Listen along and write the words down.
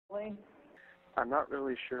family? I'm not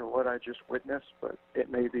really sure what I just witnessed, but it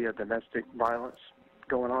may be a domestic violence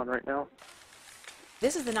going on right now.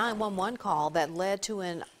 This is the 911 call that led to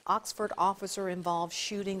an Oxford officer-involved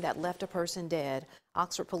shooting that left a person dead.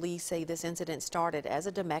 Oxford police say this incident started as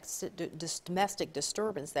a domestic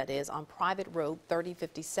disturbance, that is, on private road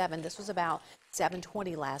 3057. This was about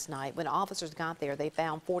 7:20 last night. When officers got there, they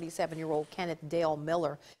found 47-year-old Kenneth Dale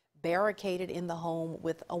Miller barricaded in the home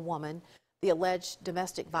with a woman. The alleged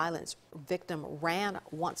domestic violence victim ran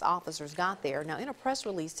once officers got there. Now, in a press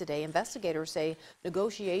release today, investigators say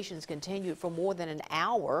negotiations continued for more than an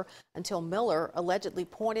hour until Miller allegedly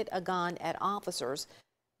pointed a gun at officers.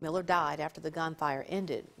 Miller died after the gunfire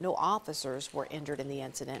ended. No officers were injured in the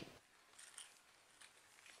incident.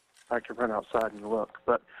 I could run outside and look,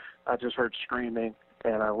 but I just heard screaming,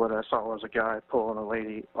 and what I saw was a guy pulling a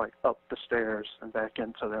lady like up the stairs and back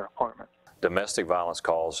into their apartment. Domestic violence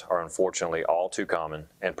calls are unfortunately all too common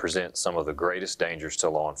and present some of the greatest dangers to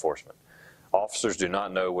law enforcement. Officers do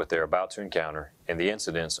not know what they're about to encounter, and the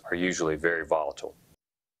incidents are usually very volatile.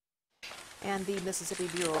 And the Mississippi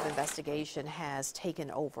Bureau of Investigation has taken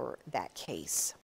over that case.